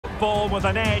football with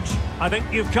an edge, I think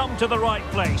you've come to the right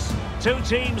place. Two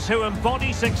teams who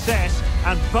embody success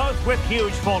and both with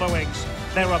huge followings.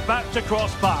 They're about to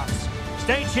cross paths.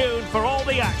 Stay tuned for all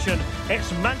the action.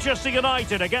 It's Manchester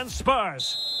United against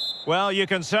Spurs. Well, you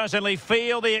can certainly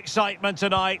feel the excitement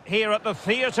tonight here at the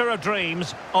Theatre of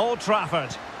Dreams, Old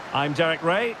Trafford. I'm Derek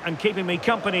Ray, and keeping me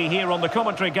company here on the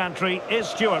commentary gantry is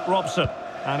Stuart Robson.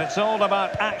 And it's all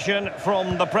about action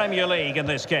from the Premier League in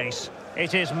this case.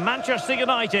 It is Manchester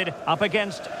United up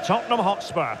against Tottenham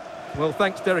Hotspur. Well,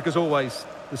 thanks, Derek, as always.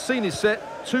 The scene is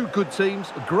set, two good teams,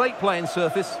 a great playing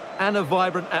surface and a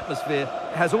vibrant atmosphere.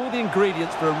 It has all the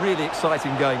ingredients for a really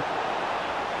exciting game.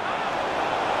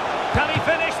 Can he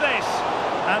finish this?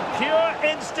 And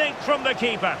pure instinct from the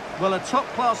keeper. Well, a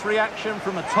top-class reaction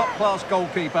from a top-class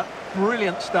goalkeeper.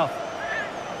 Brilliant stuff.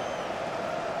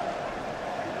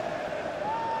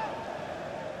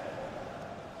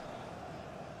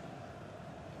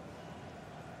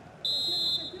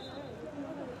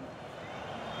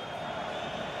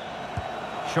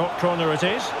 Short corner it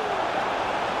is.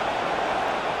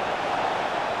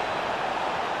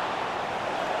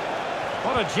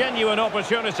 What a genuine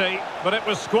opportunity, but it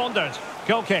was squandered.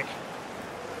 Goal kick.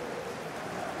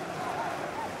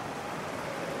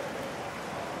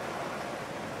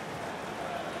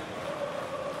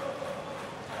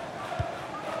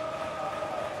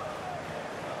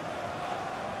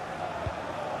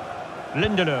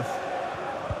 Lindelöf.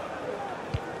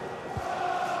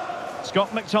 Scott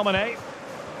McTominay.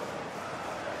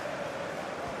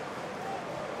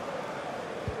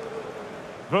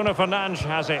 Bruno Fernandes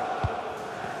has it.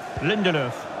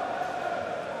 Lindelöf.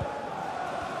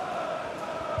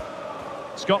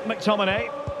 Scott McTominay.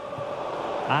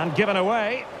 And given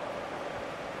away.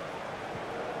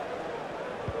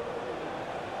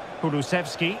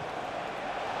 Kulusevski.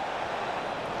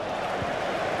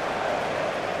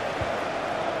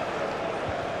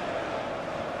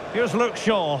 Here's Luke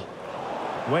Shaw.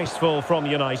 Wasteful from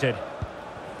United.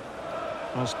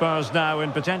 Well, Spurs now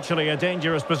in potentially a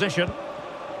dangerous position.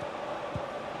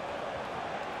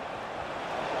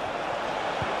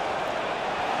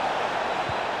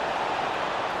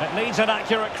 It needs an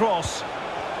accurate cross.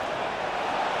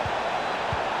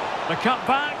 The cut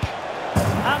back.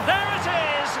 And there it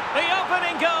is! The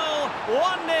opening goal!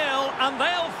 1-0, and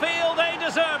they'll feel they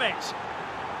deserve it.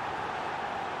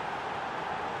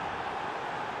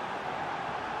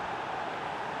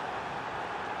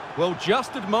 Well,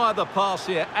 just admire the pass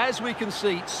here. As we can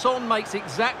see, Son makes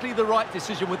exactly the right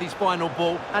decision with his final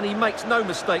ball, and he makes no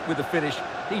mistake with the finish.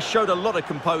 He showed a lot of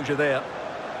composure there.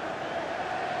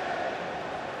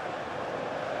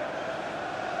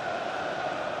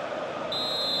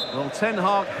 Well, Ten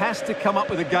Hag has to come up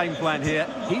with a game plan here.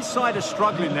 His side is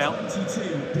struggling now.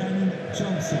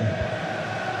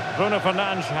 Bruno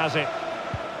Fernandes has it.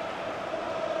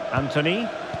 Anthony.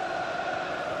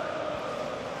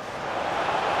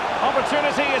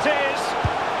 Opportunity it is.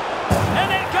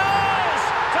 And it goes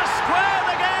to square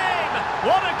the game.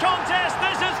 What a contest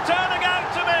this is turning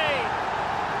out to be.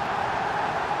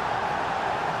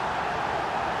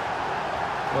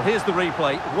 Well, here's the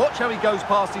replay. Watch how he goes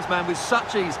past his man with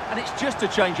such ease, and it's just a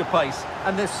change of pace.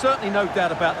 And there's certainly no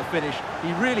doubt about the finish.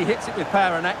 He really hits it with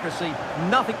power and accuracy.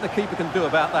 Nothing the keeper can do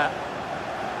about that.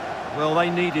 Well, they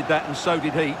needed that, and so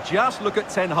did he. Just look at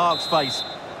Ten Hag's face.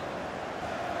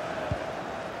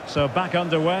 So back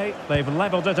underway. They've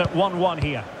levelled it at 1-1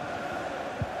 here.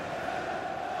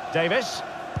 Davis.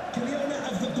 To the owner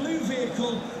of the blue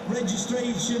vehicle,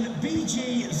 registration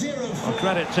BG04. Well,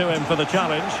 credit to him for the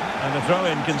challenge, and the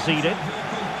throw-in conceded.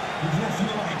 You've left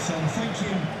your lights on, thank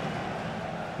you.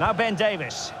 Now Ben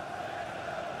Davis.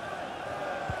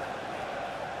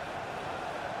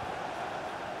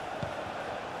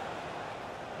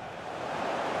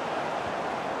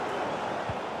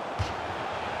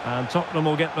 And Tottenham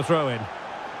will get the throw-in.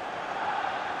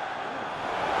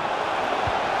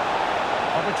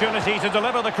 Opportunity to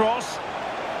deliver the cross.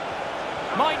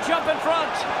 Might jump in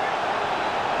front.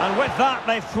 And with that,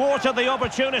 they've thwarted the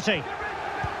opportunity.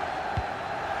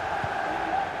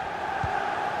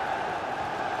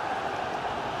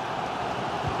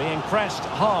 Being pressed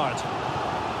hard.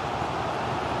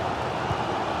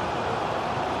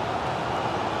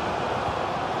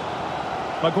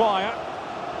 Maguire.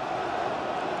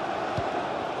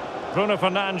 Bruno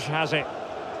Fernandes has it.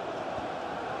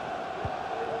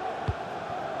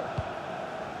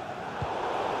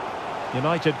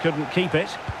 United couldn't keep it.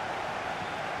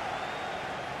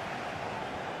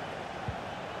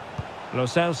 Lo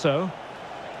Celso.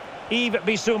 Yves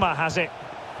Bissouma has it.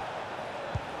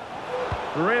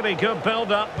 Really good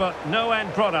build-up, but no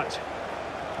end product.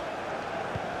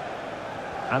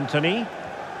 Anthony.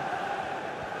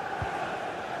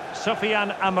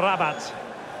 Sofiane Amrabat.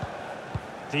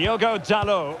 Diogo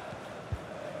Dalot.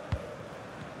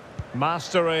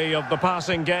 Mastery of the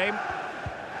passing game.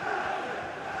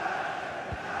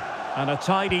 And a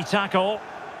tidy tackle.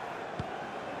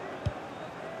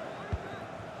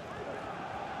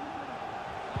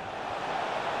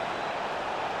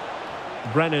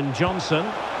 Brennan Johnson.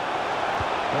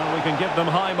 Well, we can give them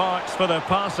high marks for their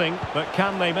passing, but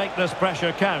can they make this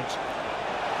pressure count?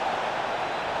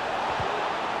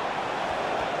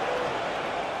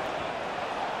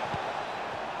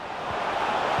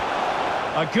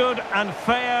 A good and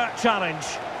fair challenge.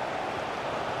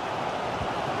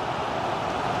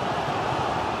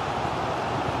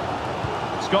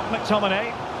 Scott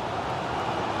McTominay.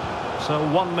 So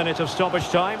 1 minute of stoppage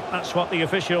time. That's what the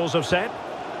officials have said.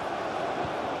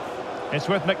 It's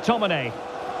with McTominay.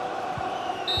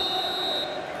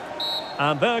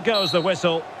 And there goes the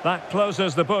whistle. That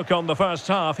closes the book on the first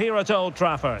half here at Old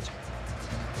Trafford.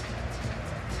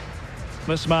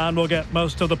 This man will get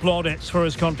most of the plaudits for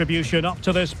his contribution up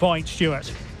to this point,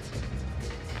 Stuart.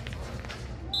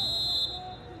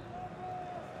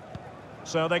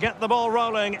 So they get the ball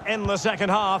rolling in the second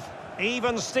half.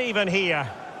 Even Steven here.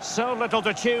 So little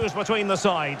to choose between the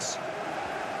sides.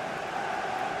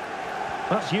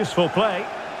 That's useful play.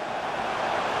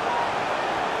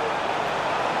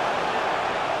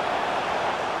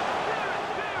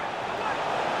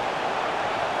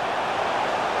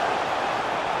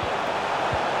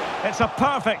 It's a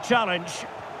perfect challenge.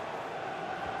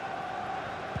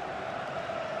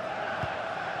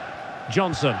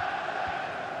 Johnson.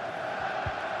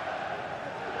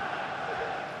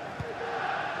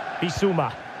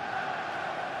 Bissouma.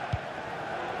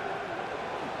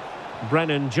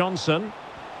 Brennan Johnson.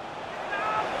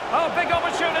 Oh, big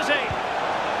opportunity.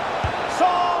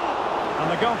 Song.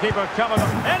 And the goalkeeper coming up.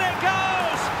 In it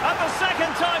goes! At the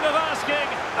second time of asking.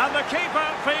 And the keeper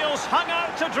feels hung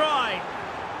out to dry.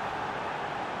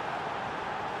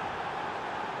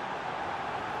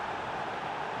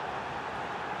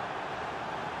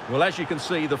 Well, as you can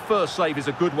see, the first save is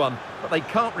a good one, but they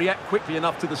can't react quickly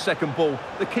enough to the second ball.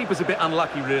 The keeper's a bit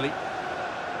unlucky, really.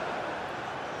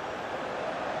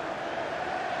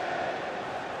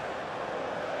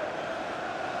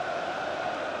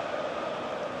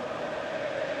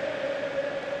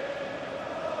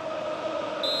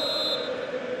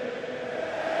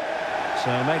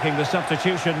 So making the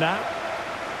substitution now.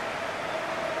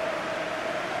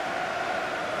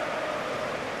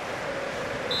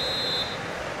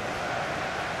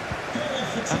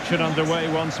 Action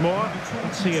underway once more.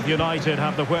 Let's see if United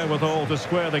have the wherewithal to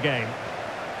square the game.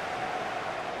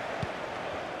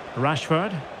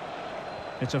 Rashford.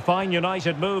 It's a fine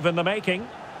United move in the making.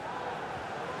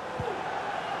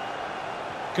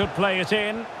 Could play it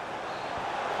in.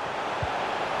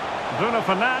 Bruno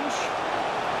Fernandes.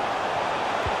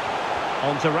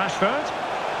 On to Rashford.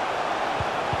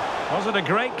 Was it a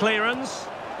great clearance?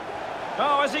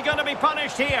 Oh, is he going to be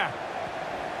punished here?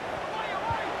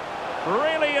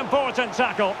 Really important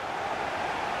tackle.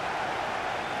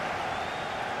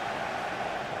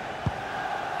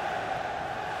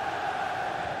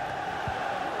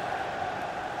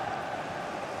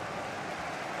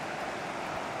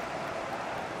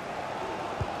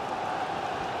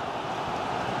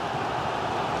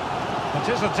 It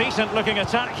is a decent looking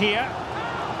attack here.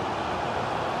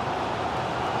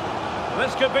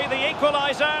 This could be the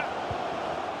equaliser.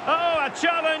 Oh, a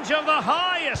challenge of the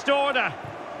highest order.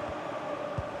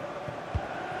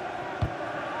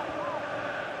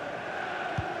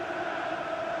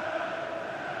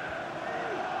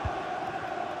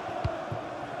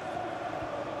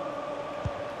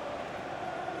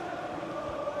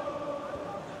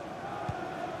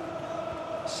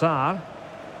 Sarr.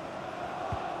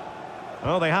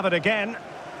 Oh, they have it again.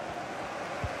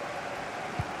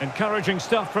 Encouraging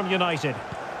stuff from United.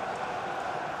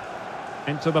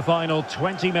 Into the final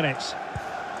 20 minutes.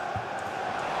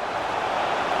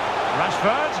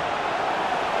 Rashford.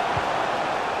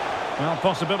 Well,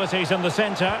 possibilities in the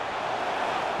centre.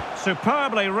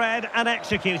 Superbly read and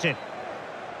executed.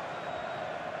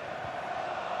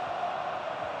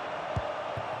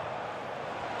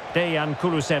 Dejan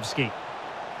Kulusevski.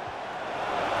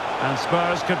 And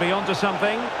Spurs could be onto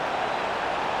something.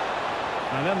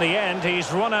 And in the end,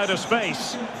 he's run out of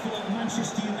space.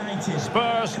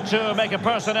 Spurs to make a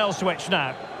personnel switch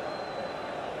now.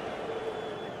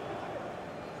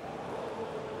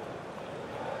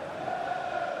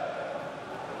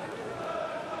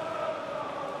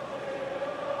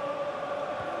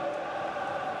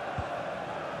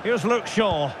 Here's Luke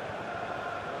Shaw.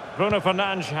 Bruno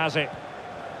Fernandes has it.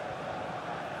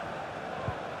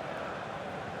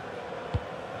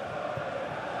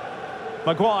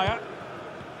 Maguire.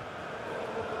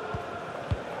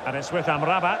 And it's with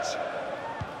Amrabat.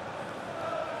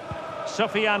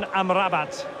 Sufyan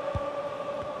Amrabat.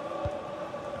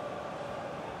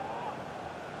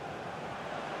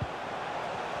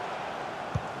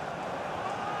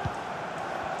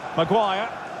 Maguire.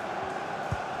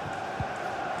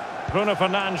 Bruno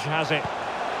Fernandes has it.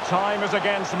 Time is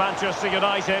against Manchester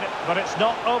United, but it's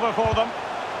not over for them.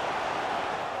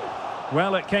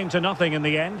 Well, it came to nothing in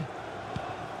the end.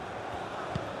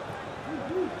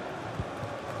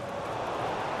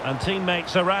 And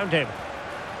teammates around him.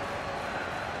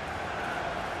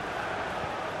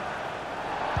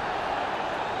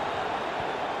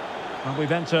 And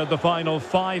we've entered the final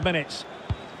 5 minutes.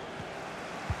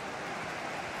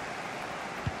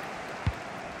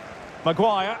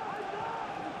 Maguire.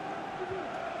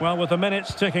 Well, with the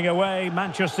minutes ticking away,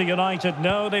 Manchester United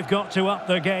know they've got to up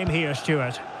their game here,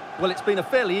 Stuart. Well, it's been a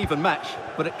fairly even match,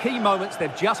 but at key moments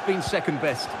they've just been second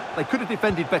best. They could have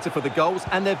defended better for the goals,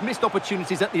 and they've missed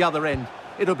opportunities at the other end.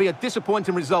 It'll be a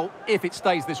disappointing result if it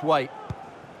stays this way.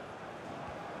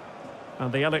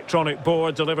 And the electronic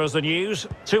board delivers the news.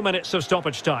 2 minutes of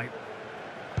stoppage time.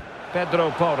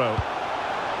 Pedro Porro.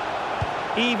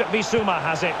 Yves Bissouma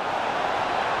has it.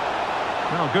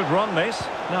 Well, good run this.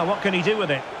 Now what can he do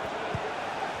with it?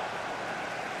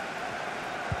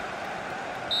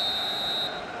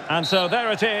 And so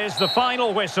there it is, the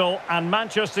final whistle, and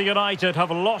Manchester United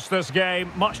have lost this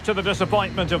game, much to the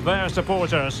disappointment of their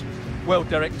supporters. Well,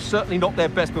 Derek, certainly not their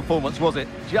best performance, was it?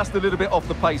 Just a little bit off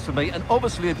the pace for me, and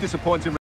obviously a disappointing